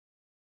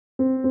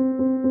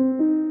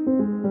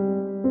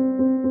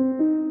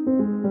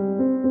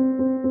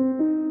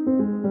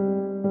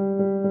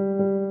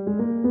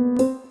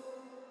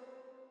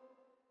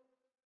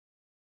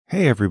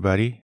Hey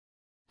everybody!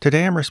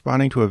 Today I'm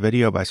responding to a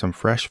video by some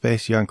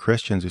fresh-faced young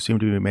Christians who seem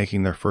to be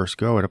making their first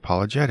go at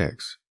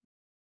apologetics.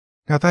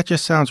 Now that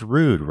just sounds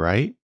rude,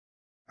 right?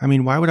 I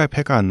mean, why would I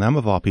pick on them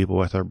of all people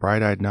with their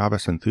bright-eyed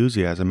novice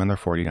enthusiasm and their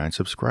 49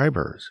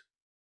 subscribers?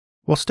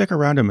 Well, stick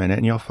around a minute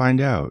and you'll find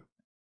out.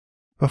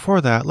 Before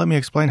that, let me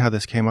explain how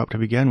this came up to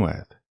begin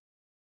with.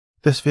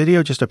 This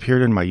video just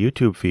appeared in my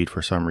YouTube feed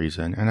for some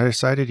reason, and I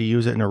decided to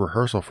use it in a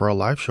rehearsal for a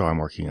live show I'm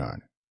working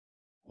on.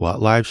 What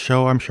live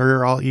show, I'm sure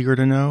you're all eager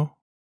to know?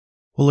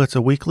 Well, it's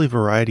a weekly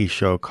variety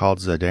show called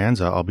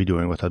Zadanza I'll be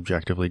doing with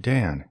Objectively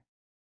Dan.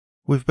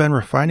 We've been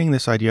refining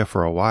this idea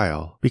for a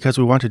while, because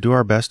we want to do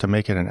our best to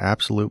make it an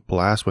absolute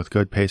blast with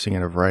good pacing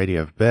and a variety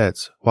of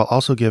bits, while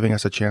also giving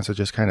us a chance to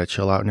just kind of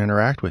chill out and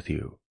interact with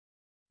you.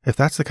 If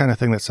that's the kind of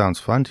thing that sounds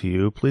fun to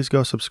you, please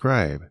go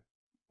subscribe.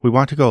 We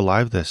want to go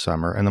live this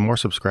summer, and the more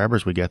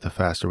subscribers we get, the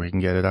faster we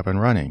can get it up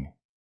and running.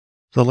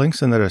 The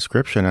link's in the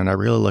description, and I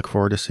really look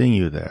forward to seeing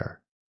you there.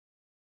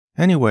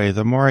 Anyway,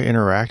 the more I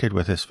interacted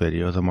with this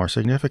video, the more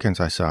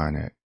significance I saw in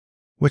it.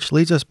 Which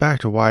leads us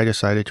back to why I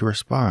decided to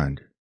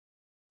respond.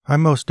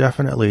 I'm most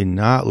definitely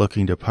not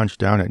looking to punch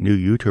down at new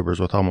YouTubers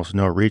with almost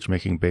no reach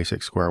making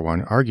basic square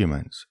one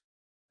arguments.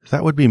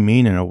 That would be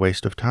mean and a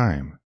waste of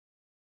time.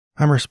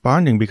 I'm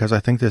responding because I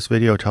think this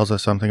video tells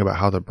us something about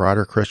how the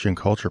broader Christian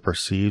culture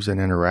perceives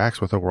and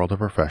interacts with the world of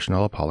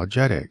professional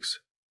apologetics.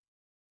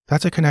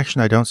 That's a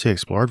connection I don't see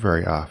explored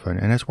very often,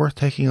 and it's worth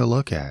taking a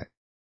look at.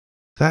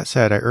 That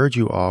said, I urge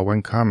you all,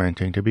 when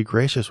commenting, to be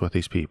gracious with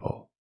these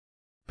people.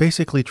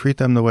 Basically, treat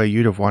them the way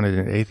you'd have wanted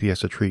an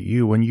atheist to treat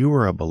you when you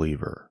were a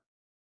believer.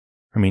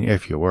 I mean,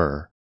 if you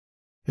were.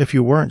 If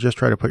you weren't, just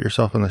try to put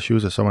yourself in the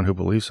shoes of someone who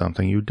believes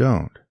something you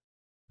don't.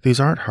 These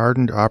aren't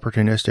hardened,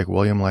 opportunistic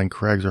William Lane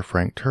Craigs or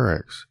Frank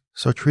Turek's,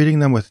 so treating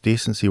them with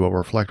decency will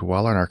reflect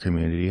well on our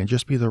community and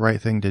just be the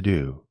right thing to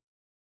do.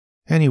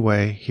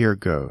 Anyway, here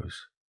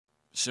goes.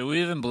 Should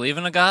we even believe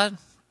in a God?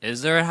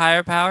 Is there a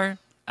higher power?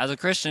 As a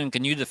Christian,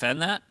 can you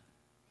defend that?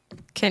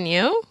 Can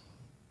you?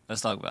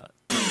 Let's talk about it.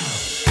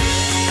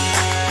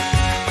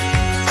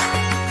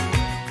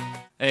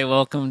 Hey,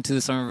 welcome to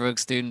the Summerbrook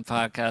Student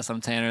Podcast.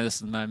 I'm Tanner. This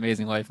is my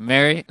amazing wife,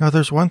 Mary. Now,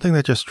 there's one thing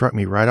that just struck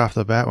me right off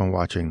the bat when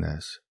watching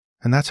this,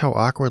 and that's how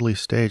awkwardly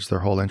staged their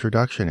whole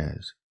introduction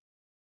is.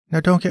 Now,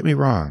 don't get me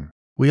wrong.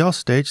 We all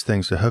stage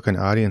things to hook an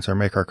audience or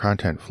make our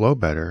content flow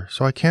better,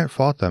 so I can't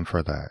fault them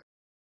for that.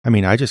 I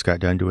mean, I just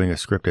got done doing a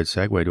scripted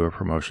segue to a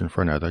promotion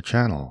for another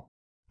channel.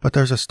 But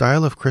there's a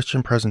style of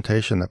Christian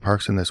presentation that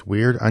parks in this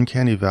weird,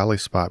 uncanny valley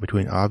spot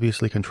between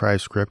obviously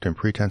contrived script and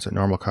pretense at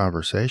normal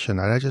conversation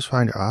that I just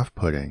find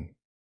off-putting.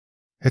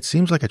 It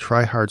seems like a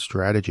try-hard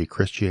strategy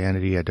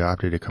Christianity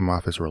adopted to come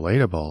off as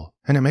relatable,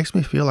 and it makes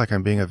me feel like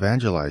I'm being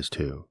evangelized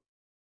to.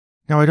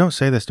 Now, I don't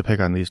say this to pick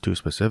on these two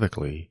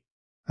specifically.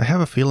 I have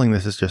a feeling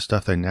this is just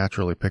stuff they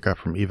naturally pick up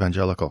from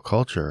evangelical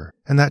culture,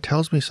 and that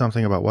tells me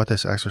something about what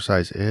this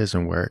exercise is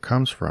and where it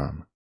comes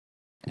from.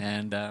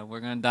 And we're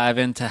going to dive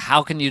into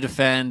how can you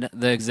defend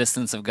the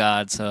existence of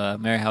God. So,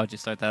 Mary, how would you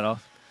start that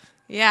off?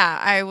 Yeah,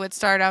 I would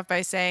start off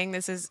by saying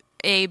this is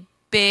a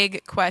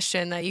big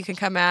question that you can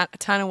come at a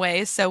ton of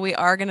ways. So we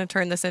are going to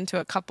turn this into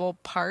a couple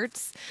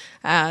parts.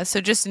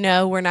 So just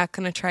know we're not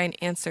going to try and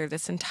answer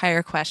this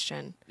entire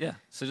question. Yeah,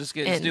 so just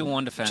do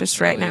one defense. Just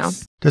right now.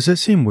 Does it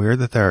seem weird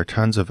that there are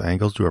tons of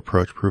angles to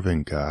approach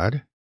proving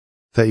God?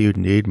 That you'd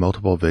need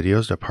multiple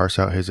videos to parse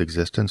out his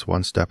existence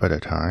one step at a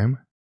time?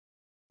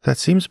 That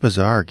seems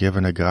bizarre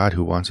given a God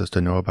who wants us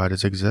to know about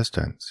his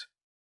existence.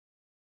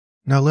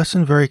 Now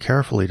listen very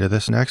carefully to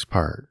this next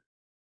part.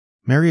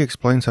 Mary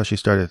explains how she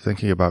started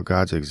thinking about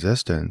God's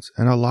existence,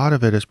 and a lot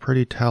of it is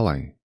pretty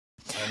telling.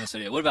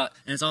 What about,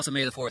 and it's also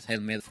May the 4th, hey,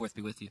 may the 4th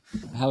be with you.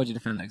 How would you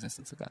defend the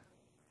existence of God?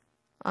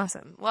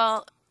 Awesome.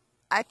 Well,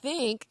 I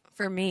think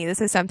for me,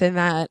 this is something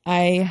that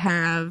I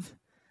have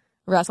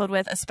wrestled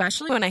with,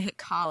 especially when I hit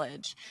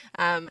college.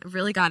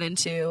 Really got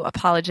into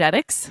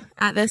apologetics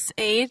at this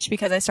age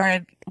because I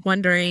started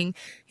wondering,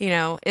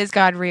 is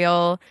God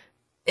real?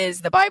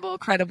 Is the Bible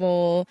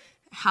credible?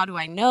 How do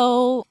I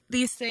know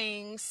these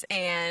things?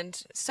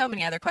 And so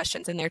many other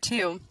questions in there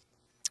too.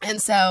 And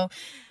so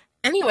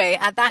anyway,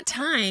 at that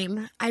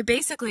time, I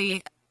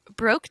basically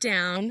broke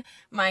down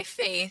my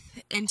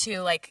faith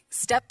into like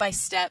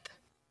step-by-step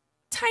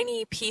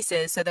tiny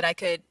pieces so that I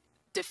could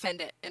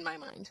defend it in my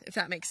mind, if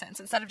that makes sense.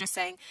 Instead of just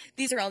saying,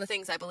 these are all the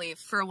things I believe.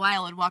 For a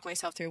while, I'd walk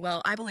myself through,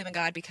 well, I believe in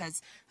God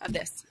because of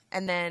this.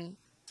 And then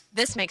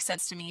this makes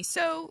sense to me,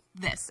 so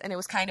this. And it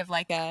was kind of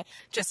like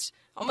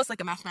almost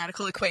like a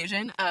mathematical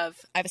equation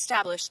of, I've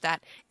established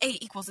that A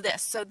equals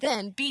this, so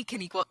then B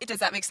can equal, does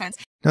that make sense?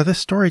 Now this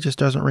story just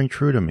doesn't ring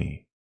true to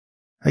me.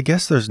 I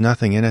guess there's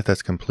nothing in it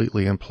that's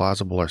completely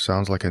implausible or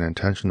sounds like an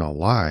intentional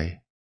lie.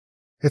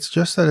 It's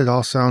just that it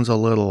all sounds a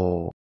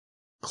little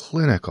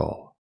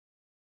clinical.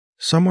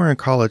 Somewhere in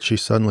college, she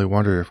suddenly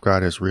wondered if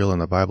God is real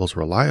and the Bible's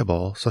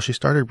reliable, so she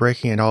started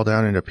breaking it all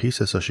down into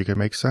pieces so she could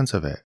make sense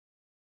of it.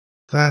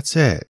 That's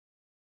it.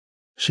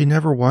 She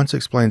never once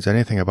explains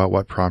anything about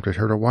what prompted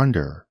her to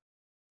wonder.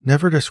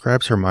 never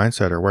describes her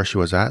mindset or where she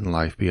was at in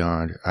life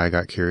beyond, I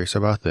got curious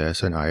about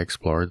this and I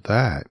explored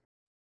that.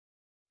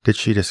 Did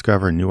she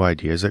discover new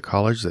ideas at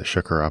college that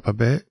shook her up a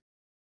bit?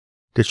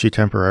 Did she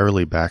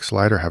temporarily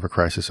backslide or have a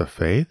crisis of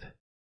faith?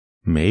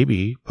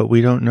 Maybe, but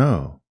we don't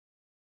know.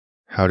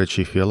 How did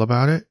she feel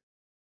about it?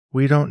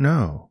 We don't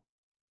know.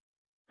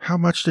 How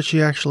much did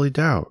she actually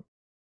doubt?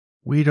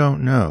 We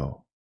don't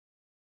know.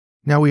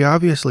 Now, we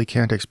obviously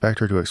can't expect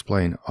her to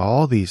explain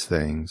all these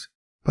things,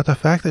 but the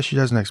fact that she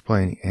doesn't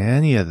explain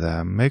any of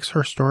them makes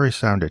her story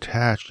sound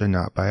detached and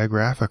not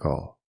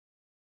biographical.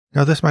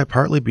 Now, this might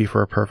partly be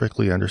for a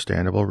perfectly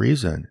understandable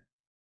reason.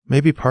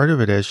 Maybe part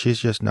of it is she's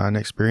just not an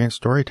experienced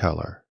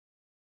storyteller.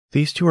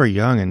 These two are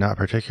young and not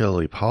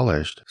particularly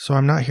polished, so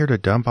I'm not here to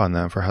dump on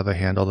them for how they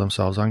handle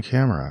themselves on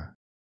camera.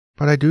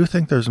 But I do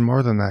think there's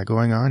more than that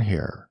going on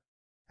here.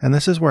 And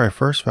this is where I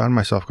first found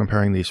myself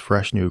comparing these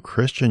fresh new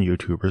Christian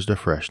YouTubers to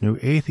fresh new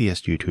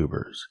atheist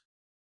YouTubers.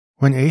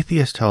 When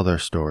atheists tell their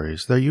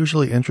stories, they're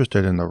usually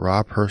interested in the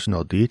raw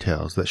personal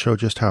details that show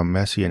just how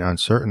messy and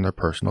uncertain their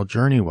personal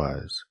journey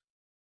was.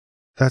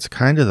 That's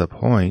kind of the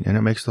point, and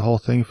it makes the whole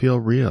thing feel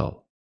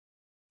real.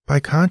 By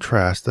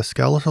contrast, the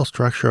skeletal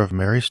structure of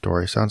Mary's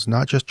story sounds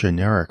not just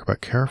generic,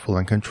 but careful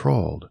and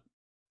controlled.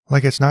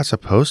 Like it's not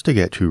supposed to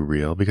get too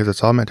real because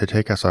it's all meant to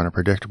take us on a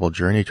predictable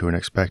journey to an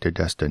expected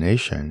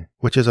destination,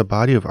 which is a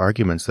body of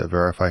arguments that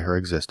verify her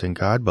existing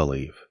God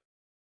belief.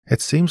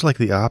 It seems like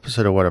the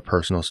opposite of what a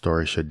personal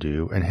story should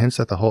do, and hints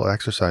that the whole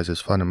exercise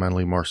is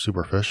fundamentally more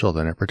superficial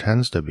than it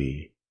pretends to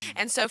be.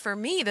 And so for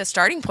me, the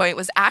starting point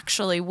was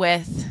actually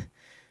with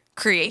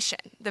creation,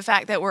 the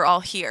fact that we're all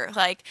here.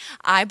 Like,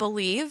 I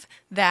believe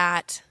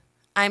that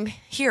I'm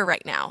here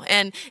right now.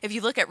 And if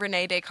you look at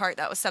Rene Descartes,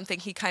 that was something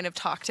he kind of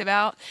talked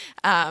about.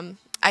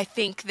 I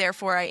think,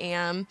 therefore I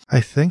am. I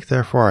think,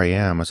 therefore I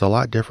am is a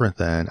lot different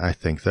than I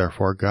think,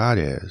 therefore God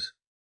is.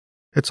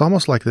 It's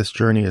almost like this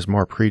journey is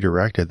more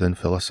pre-directed than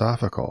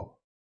philosophical.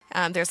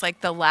 There's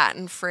like the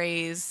Latin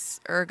phrase,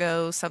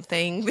 ergo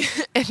something,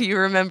 if you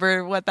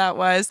remember what that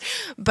was.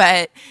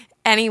 But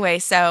anyway,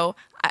 so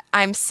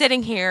I'm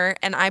sitting here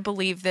and I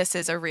believe this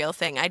is a real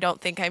thing. I don't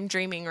think I'm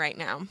dreaming right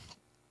now.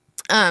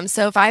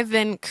 So if I've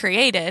been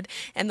created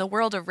and the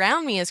world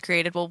around me is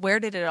created, well, where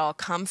did it all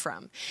come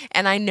from?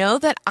 And I know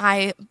that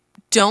I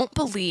don't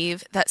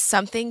believe that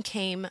something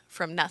came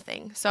from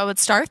nothing. So I would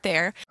start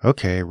there.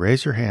 Okay,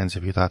 raise your hands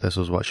if you thought this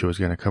was what she was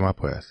going to come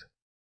up with.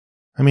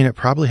 I mean, it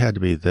probably had to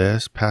be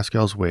this,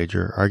 Pascal's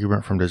wager,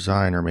 argument from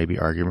design, or maybe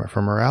argument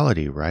from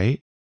morality,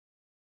 right?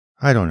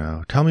 I don't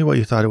know. Tell me what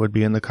you thought it would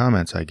be in the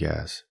comments, I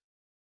guess.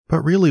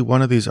 But really,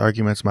 one of these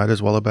arguments might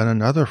as well have been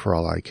another for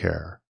all I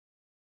care.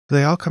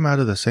 They all come out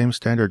of the same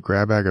standard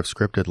grab bag of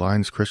scripted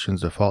lines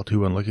Christians default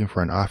to when looking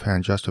for an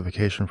offhand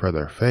justification for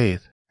their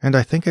faith, and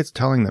I think it's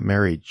telling that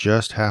Mary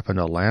just happened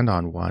to land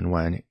on one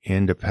when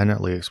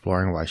independently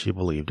exploring why she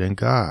believed in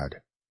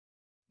God.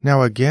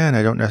 Now again,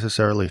 I don't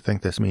necessarily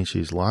think this means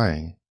she's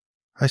lying.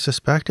 I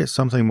suspect it's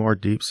something more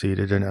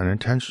deep-seated and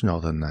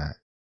unintentional than that.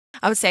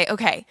 I would say,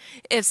 okay,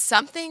 if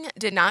something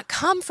did not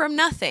come from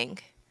nothing,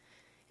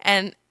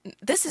 and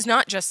this is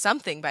not just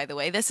something, by the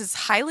way. This is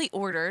highly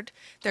ordered.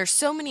 There's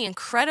so many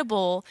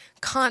incredible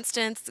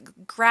constants,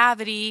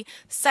 gravity,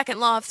 second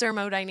law of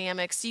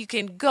thermodynamics. You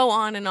can go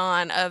on and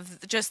on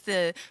of just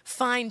the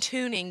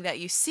fine-tuning that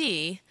you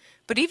see.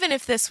 But even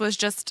if this was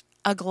just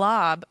a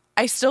glob,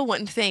 I still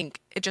wouldn't think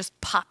it just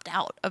popped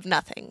out of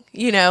nothing,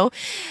 you know?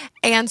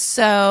 And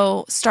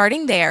so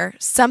starting there,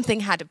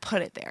 something had to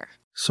put it there.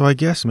 So I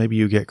guess maybe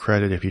you get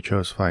credit if you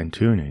chose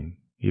fine-tuning,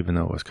 even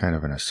though it was kind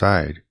of an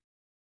aside.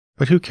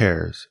 But who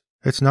cares?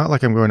 It's not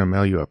like I'm going to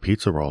mail you a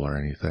pizza roll or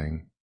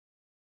anything.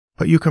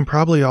 But you can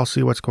probably all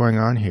see what's going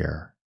on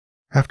here.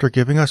 After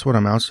giving us what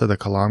amounts to the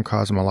Kalam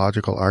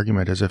cosmological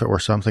argument as if it were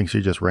something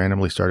she just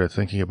randomly started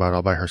thinking about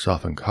all by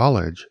herself in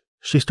college,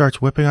 she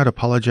starts whipping out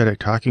apologetic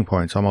talking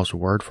points almost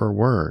word for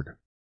word.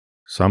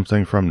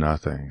 Something from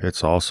nothing.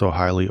 It's also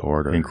highly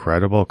ordered.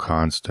 Incredible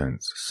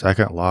constants.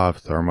 Second law of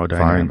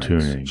thermodynamics.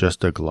 Fine-tuning.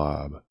 Just a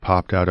glob.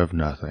 Popped out of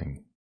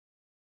nothing.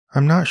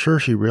 I'm not sure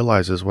she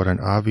realizes what an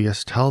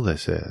obvious tell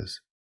this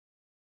is.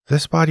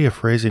 This body of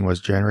phrasing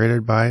was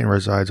generated by and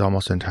resides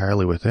almost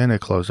entirely within a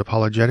closed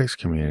apologetics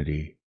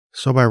community.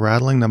 So by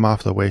rattling them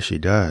off the way she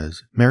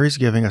does, Mary's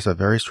giving us a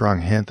very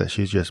strong hint that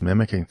she's just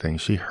mimicking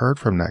things she heard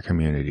from that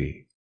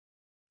community.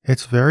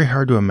 It's very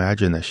hard to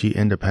imagine that she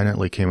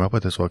independently came up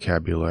with this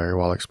vocabulary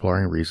while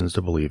exploring reasons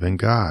to believe in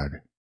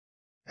God.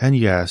 And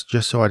yes,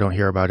 just so I don't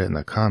hear about it in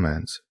the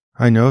comments,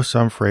 I know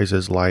some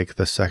phrases like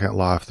the second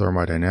law of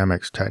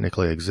thermodynamics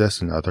technically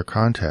exist in other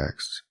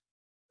contexts.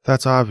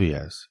 That's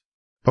obvious.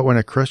 But when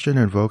a Christian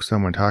invokes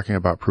them when talking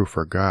about proof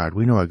for God,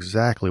 we know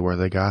exactly where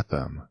they got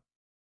them.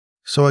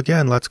 So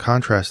again, let's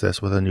contrast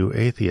this with a new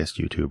atheist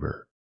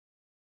YouTuber.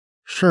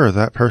 Sure,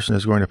 that person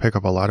is going to pick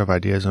up a lot of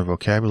ideas and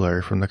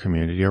vocabulary from the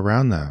community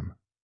around them,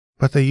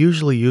 but they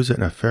usually use it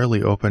in a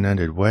fairly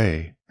open-ended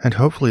way, and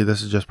hopefully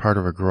this is just part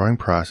of a growing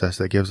process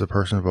that gives the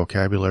person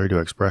vocabulary to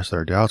express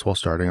their doubts while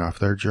starting off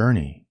their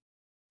journey.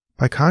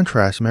 By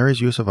contrast, Mary's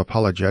use of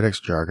apologetics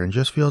jargon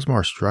just feels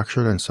more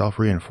structured and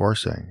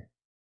self-reinforcing.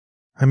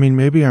 I mean,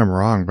 maybe I'm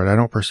wrong, but I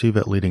don't perceive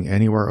it leading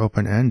anywhere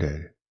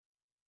open-ended.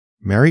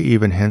 Mary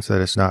even hints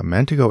that it's not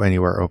meant to go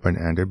anywhere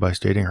open-ended by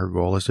stating her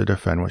goal is to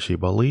defend what she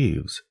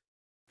believes.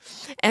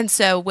 And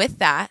so with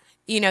that,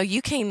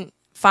 you can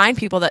find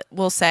people that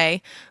will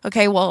say,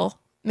 okay, well,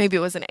 maybe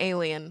it was an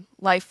alien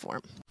life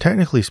form.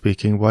 Technically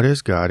speaking, what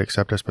is God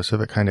except a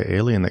specific kind of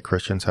alien that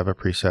Christians have a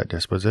preset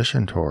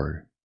disposition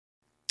toward?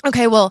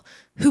 Okay, well,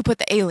 who put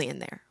the alien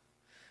there?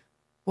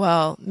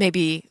 Well,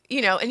 maybe,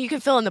 and you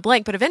can fill in the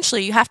blank, but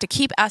eventually you have to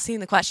keep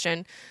asking the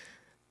question,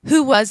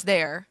 who was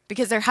there?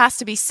 Because there has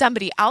to be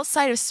somebody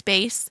outside of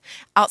space,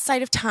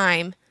 outside of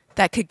time,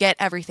 that could get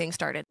everything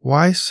started.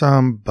 Why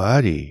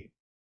somebody?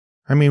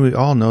 I mean, we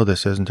all know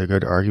this isn't a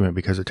good argument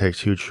because it takes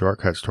huge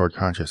shortcuts toward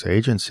conscious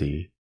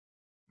agency.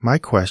 My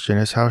question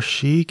is how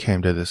she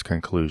came to this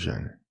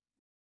conclusion.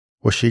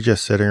 Was she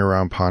just sitting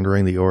around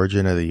pondering the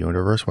origin of the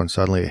universe when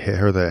suddenly it hit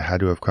her that it had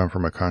to have come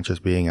from a conscious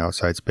being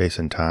outside space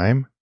and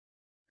time?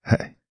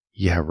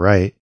 Yeah,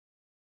 right.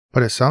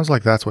 But it sounds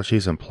like that's what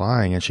she's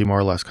implying, and she more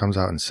or less comes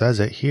out and says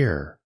it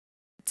here.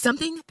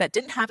 Something that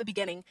didn't have a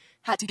beginning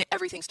had to get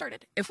everything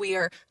started if we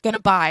are going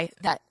to buy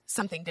that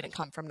something didn't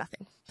come from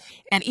nothing.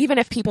 And even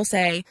if people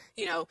say,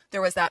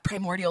 there was that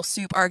primordial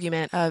soup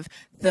argument of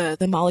the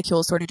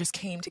molecules sort of just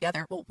came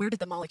together. Well, where did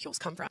the molecules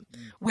come from?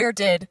 Where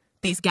did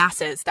these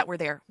gases that were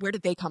there, where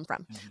did they come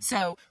from?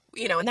 So,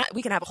 and that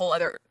we can have a whole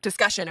other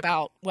discussion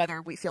about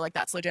whether we feel like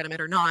that's legitimate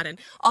or not and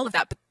all of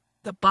that. But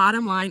the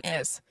bottom line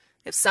is,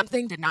 if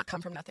something did not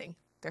come from nothing,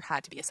 there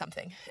had to be a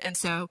something. And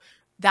so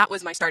that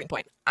was my starting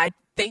point. I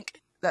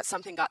think that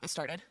something got this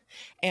started.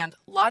 And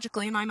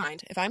logically in my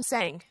mind, if I'm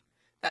saying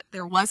that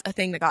there was a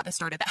thing that got this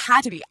started that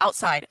had to be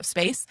outside of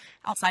space,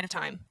 outside of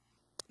time,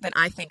 then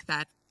I think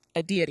that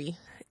a deity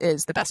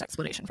is the best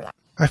explanation for that.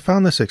 I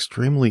found this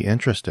extremely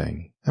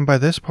interesting, and by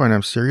this point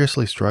I'm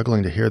seriously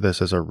struggling to hear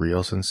this as a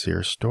real,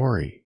 sincere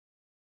story.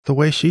 The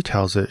way she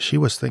tells it, she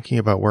was thinking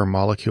about where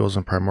molecules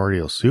and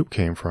primordial soup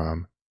came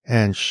from,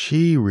 and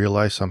she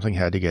realized something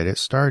had to get it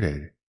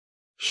started.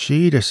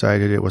 She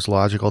decided it was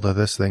logical that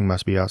this thing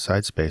must be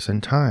outside space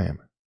and time.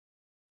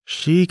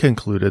 She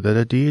concluded that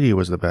a deity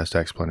was the best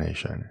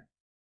explanation.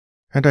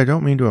 And I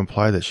don't mean to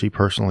imply that she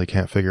personally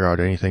can't figure out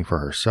anything for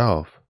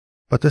herself,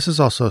 but this is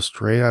also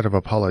straight out of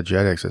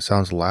apologetics. It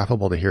sounds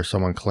laughable to hear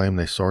someone claim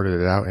they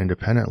sorted it out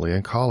independently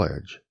in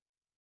college.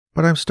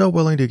 But I'm still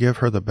willing to give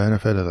her the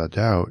benefit of the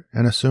doubt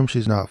and assume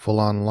she's not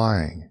full-on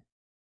lying.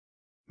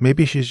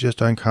 Maybe she's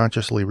just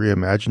unconsciously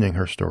reimagining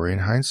her story in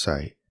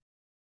hindsight.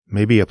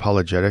 Maybe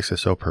apologetics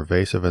is so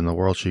pervasive in the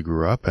world she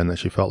grew up in that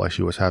she felt like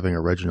she was having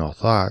original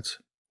thoughts,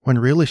 when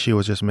really she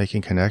was just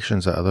making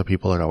connections that other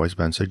people had always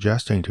been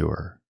suggesting to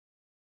her.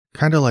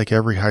 Kinda like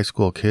every high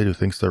school kid who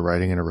thinks they're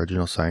writing an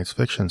original science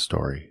fiction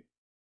story.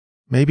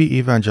 Maybe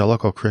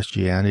evangelical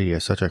Christianity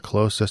is such a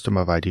closed system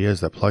of ideas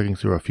that plugging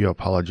through a few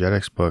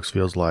apologetics books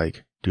feels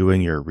like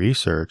doing your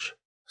research,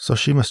 so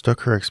she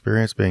mistook her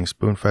experience being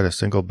spoon-fed a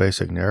single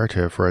basic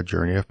narrative for a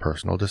journey of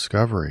personal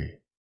discovery.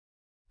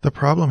 The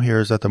problem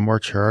here is that the more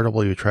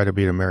charitable you try to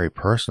be to Mary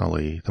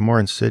personally, the more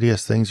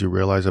insidious things you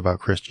realize about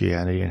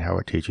Christianity and how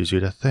it teaches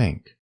you to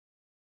think.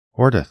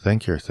 Or to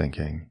think you're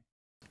thinking.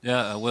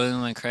 Yeah,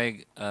 William Lane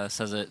Craig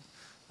says it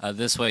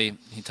this way.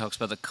 He talks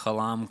about the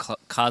Kalam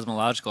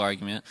cosmological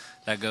argument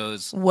that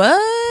goes...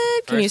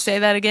 What? Can you say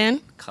that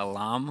again?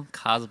 Kalam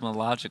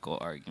cosmological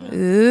argument.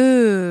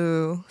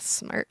 Ooh,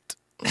 smart.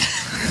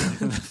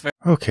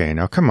 Okay,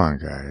 now come on,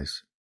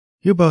 guys.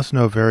 You both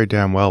know very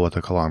damn well what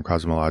the Kalam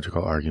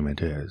cosmological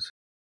argument is.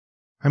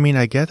 I mean,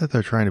 I get that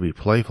they're trying to be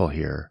playful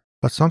here,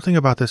 but something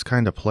about this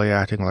kind of play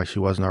acting like she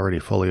wasn't already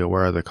fully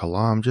aware of the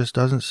Kalam just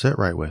doesn't sit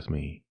right with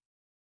me.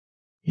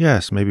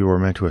 Yes, maybe we're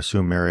meant to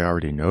assume Mary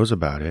already knows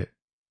about it.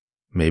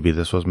 Maybe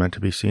this was meant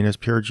to be seen as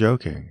pure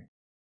joking.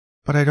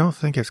 But I don't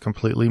think it's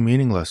completely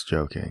meaningless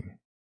joking.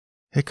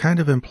 It kind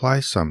of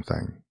implies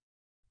something.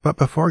 But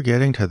before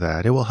getting to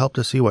that, it will help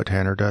to see what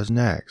Tanner does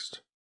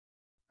next.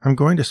 I'm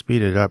going to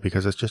speed it up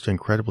because it's just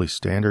incredibly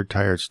standard,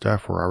 tired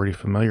stuff we're already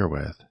familiar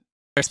with.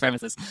 First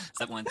premise is,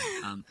 step 1,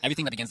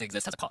 everything that begins to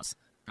exist has a cause.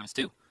 Premise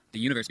 2, the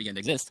universe began to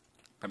exist.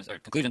 Premise or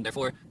conclusion,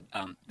 therefore,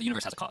 the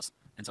universe has a cause.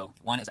 And so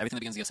 1 is everything that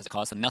begins to exist has a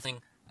cause, so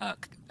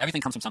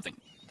everything comes from something.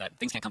 That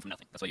things can't come from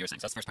nothing. That's what you were saying.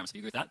 So that's the first premise. If you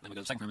agree with that, then we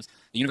go to the second premise.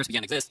 The universe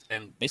began to exist,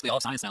 and basically all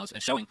of science now is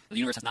showing that the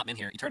universe has not been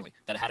here eternally,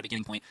 that it had a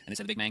beginning point, and it's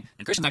a Big Bang.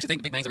 And Christians actually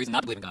think the Big Bang is a reason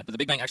not to believe in God, but the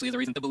Big Bang actually is a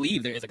reason to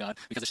believe there is a God,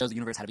 because it shows the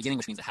universe had a beginning,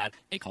 which means it had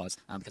a cause.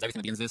 Because everything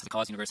that begins to exist has a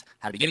cause, the universe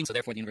had a beginning, so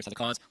therefore the universe has a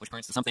cause, which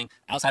points to something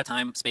outside of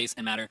time, space,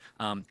 and matter.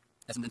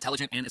 That's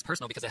intelligent and it's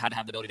personal because it had to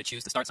have the ability to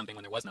choose to start something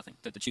when there was nothing,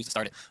 to choose to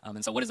start it.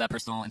 And so what is that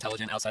personal,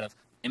 intelligent, outside of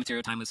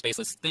immaterial, timeless,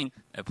 spaceless thing?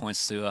 It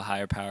points to a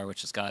higher power,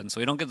 which is God. And so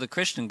we don't get the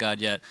Christian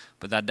God yet,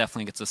 but that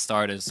definitely gets us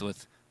started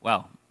with,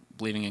 wow,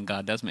 believing in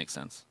God does make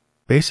sense.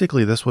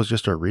 Basically, this was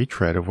just a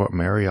retread of what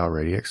Mary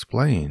already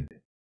explained.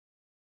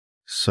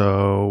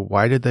 So,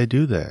 why did they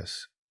do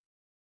this?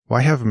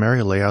 Why have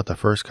Mary lay out the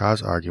first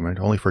cause argument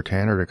only for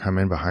Tanner to come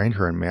in behind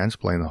her and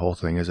mansplain the whole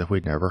thing as if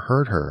we'd never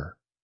heard her?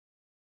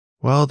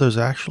 Well, there's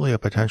actually a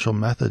potential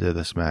method to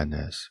this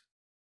madness.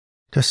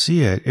 To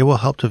see it, it will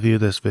help to view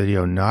this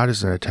video not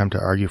as an attempt to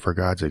argue for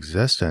God's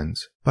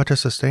existence, but to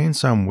sustain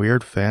some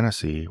weird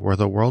fantasy where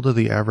the world of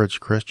the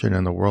average Christian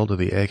and the world of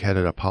the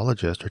egg-headed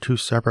apologist are two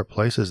separate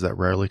places that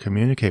rarely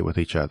communicate with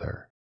each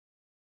other.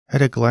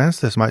 At a glance,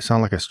 this might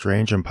sound like a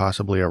strange and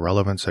possibly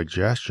irrelevant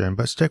suggestion,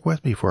 but stick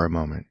with me for a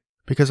moment,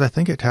 because I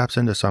think it taps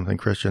into something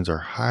Christians are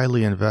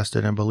highly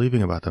invested in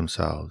believing about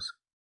themselves.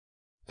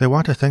 They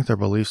want to think their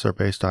beliefs are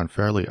based on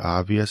fairly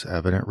obvious,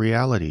 evident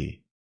reality,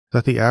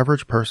 that the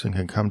average person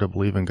can come to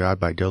believe in God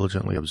by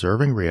diligently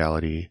observing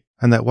reality,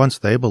 and that once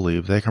they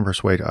believe, they can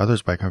persuade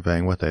others by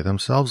conveying what they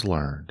themselves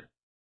learned.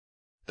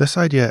 This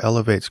idea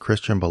elevates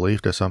Christian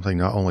belief to something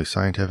not only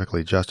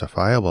scientifically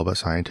justifiable, but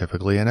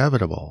scientifically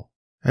inevitable,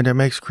 and it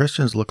makes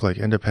Christians look like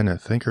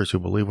independent thinkers who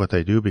believe what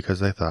they do because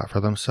they thought for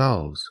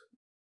themselves.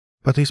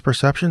 But these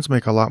perceptions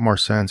make a lot more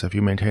sense if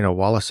you maintain a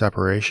wall of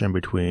separation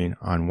between,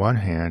 on one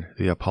hand,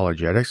 the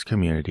apologetics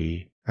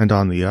community, and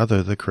on the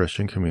other, the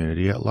Christian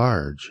community at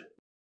large.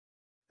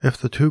 If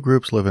the two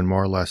groups live in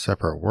more or less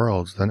separate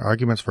worlds, then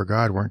arguments for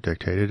God weren't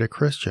dictated to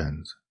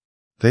Christians.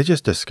 They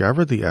just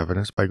discovered the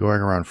evidence by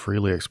going around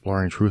freely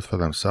exploring truth for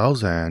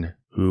themselves and,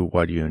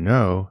 what do you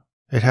know,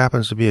 it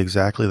happens to be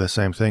exactly the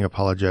same thing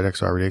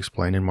apologetics already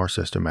explained in more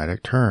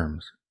systematic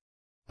terms.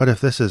 But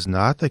if this is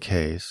not the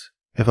case,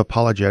 if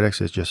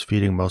apologetics is just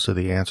feeding most of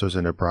the answers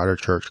into broader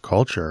church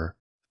culture,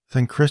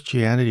 then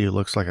Christianity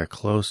looks like a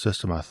closed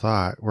system of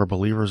thought where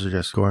believers are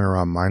just going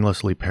around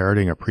mindlessly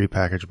parroting a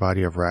prepackaged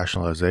body of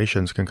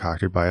rationalizations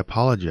concocted by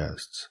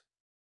apologists.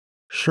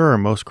 Sure,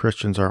 most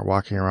Christians aren't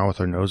walking around with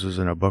their noses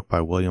in a book by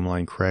William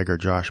Lane Craig or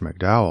Josh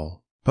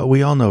McDowell, but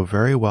we all know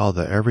very well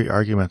that every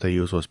argument they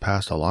use was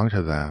passed along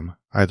to them,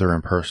 either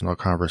in personal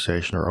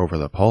conversation or over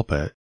the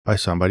pulpit, by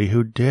somebody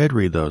who did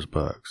read those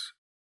books.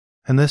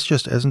 And this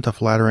just isn't a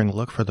flattering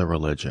look for the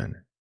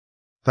religion.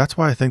 That's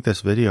why I think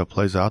this video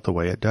plays out the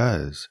way it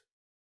does.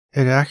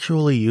 It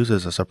actually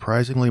uses a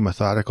surprisingly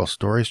methodical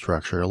story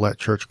structure to let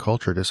church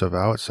culture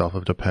disavow itself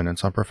of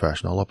dependence on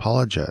professional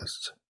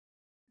apologists.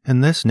 In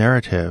this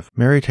narrative,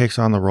 Mary takes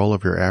on the role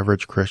of your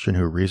average Christian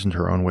who reasoned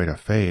her own way to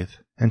faith,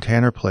 and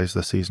Tanner plays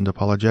the seasoned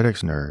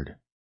apologetics nerd.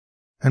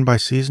 And by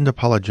seasoned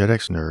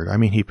apologetics nerd, I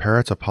mean he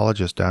parrots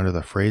apologists down to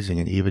the phrasing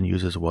and even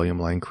uses William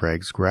Lane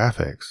Craig's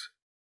graphics.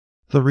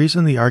 The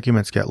reason the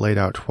arguments get laid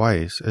out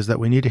twice is that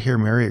we need to hear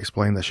Mary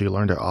explain that she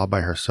learned it all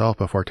by herself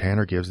before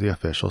Tanner gives the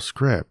official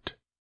script.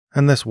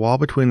 And this wall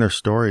between their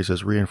stories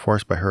is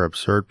reinforced by her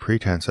absurd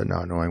pretense at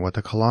not knowing what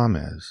the kalam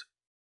is.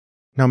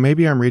 Now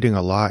maybe I'm reading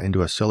a lot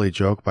into a silly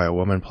joke by a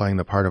woman playing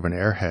the part of an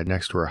airhead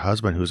next to her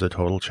husband who's a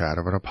total chat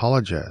of an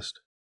apologist.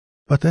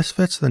 But this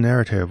fits the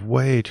narrative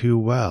way too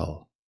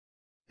well.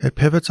 It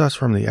pivots us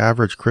from the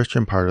average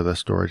Christian part of the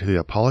story to the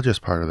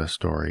apologist part of the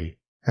story,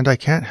 and I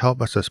can't help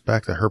but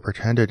suspect that her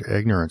pretended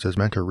ignorance is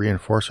meant to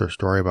reinforce her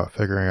story about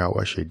figuring out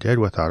what she did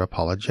without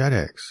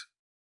apologetics.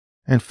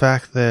 In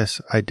fact,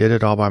 this "I did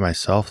it all by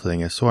myself"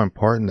 thing is so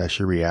important that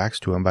she reacts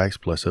to him by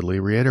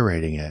explicitly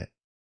reiterating it.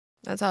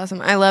 That's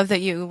awesome. I love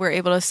that you were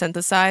able to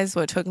synthesize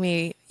what took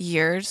me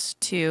years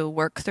to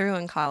work through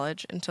in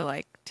college into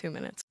like 2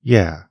 minutes.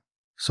 Yeah.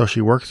 So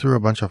she worked through a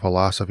bunch of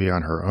philosophy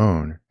on her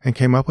own and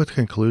came up with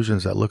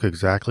conclusions that look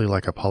exactly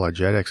like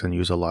apologetics and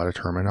use a lot of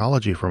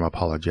terminology from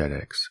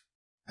apologetics.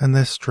 And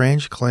this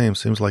strange claim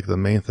seems like the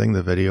main thing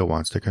the video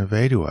wants to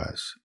convey to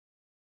us.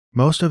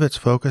 Most of its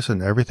focus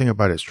and everything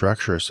about its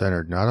structure is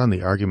centered not on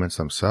the arguments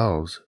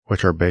themselves,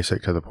 which are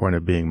basic to the point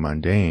of being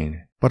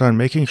mundane, but on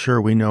making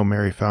sure we know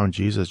Mary found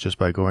Jesus just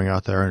by going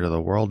out there into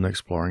the world and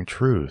exploring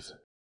truth.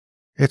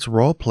 It's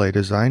roleplay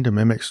designed to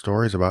mimic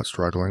stories about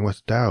struggling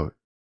with doubt.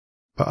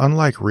 But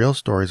unlike real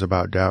stories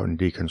about doubt and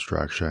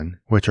deconstruction,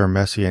 which are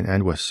messy and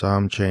end with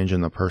some change in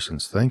the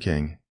person's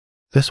thinking,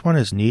 this one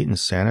is neat and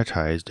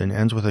sanitized and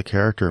ends with a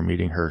character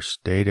meeting her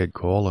stated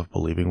goal of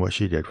believing what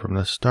she did from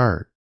the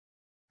start.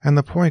 And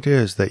the point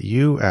is that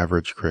you,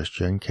 average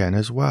Christian, can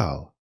as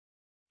well.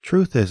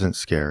 Truth isn't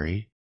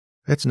scary.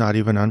 It's not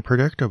even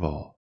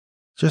unpredictable.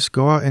 Just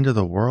go out into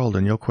the world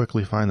and you'll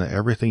quickly find that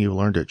everything you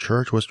learned at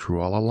church was true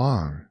all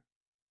along.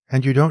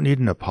 And you don't need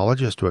an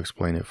apologist to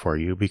explain it for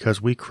you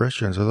because we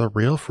Christians are the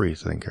real free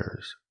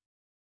thinkers.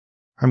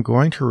 I'm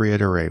going to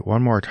reiterate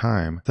one more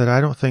time that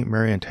I don't think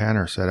Mary and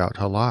Tanner set out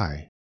to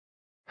lie.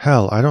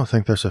 Hell, I don't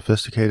think they're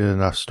sophisticated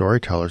enough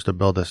storytellers to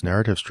build this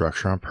narrative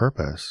structure on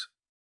purpose.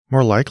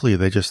 More likely,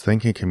 they just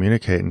think and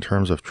communicate in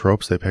terms of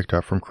tropes they picked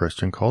up from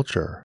Christian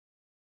culture.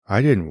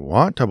 I didn't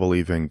want to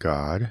believe in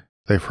God,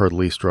 they've heard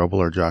Lee Strobel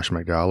or Josh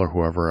McDowell or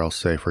whoever else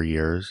say for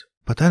years,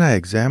 but then I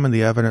examined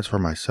the evidence for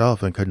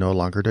myself and could no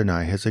longer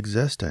deny his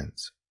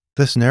existence.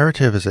 This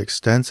narrative is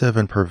extensive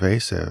and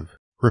pervasive,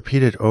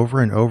 repeated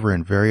over and over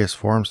in various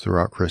forms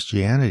throughout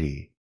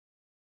Christianity.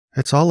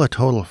 It's all a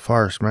total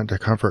farce meant to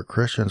comfort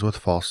Christians with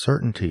false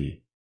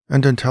certainty,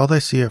 and until they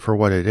see it for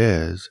what it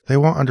is, they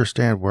won't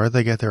understand where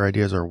they get their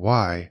ideas or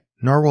why,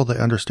 nor will they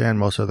understand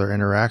most of their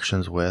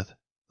interactions with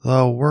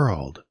the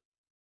world.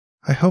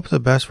 I hope the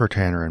best for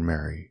Tanner and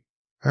Mary.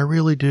 I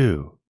really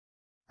do.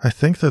 I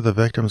think they're the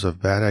victims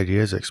of bad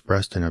ideas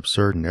expressed in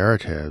absurd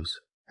narratives,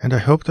 and I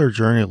hope their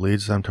journey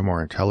leads them to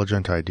more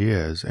intelligent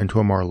ideas and to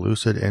a more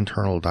lucid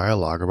internal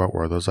dialogue about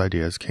where those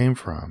ideas came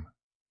from.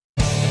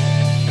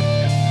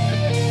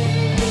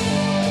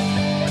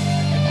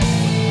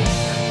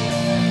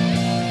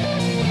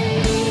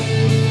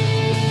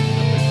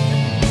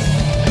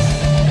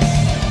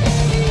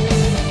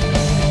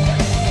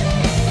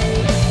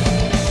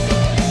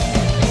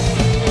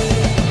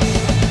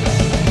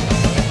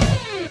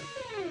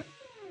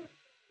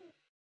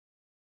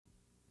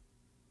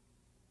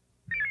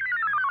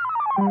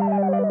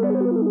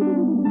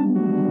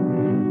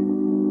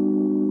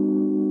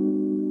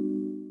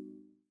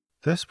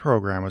 This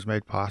program was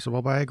made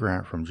possible by a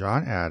grant from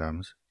John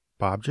Adams,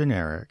 Bob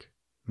Generic,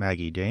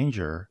 Maggie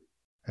Danger,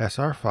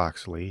 S.R.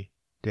 Foxley,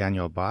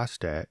 Daniel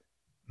Bostedt,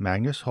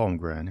 Magnus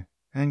Holmgren,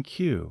 and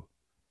Q,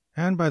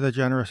 and by the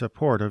generous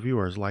support of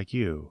viewers like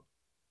you.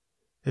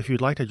 If you'd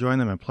like to join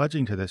them in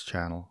pledging to this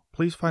channel,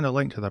 please find a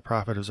link to the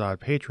Prophet of Zod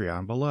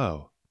Patreon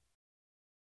below.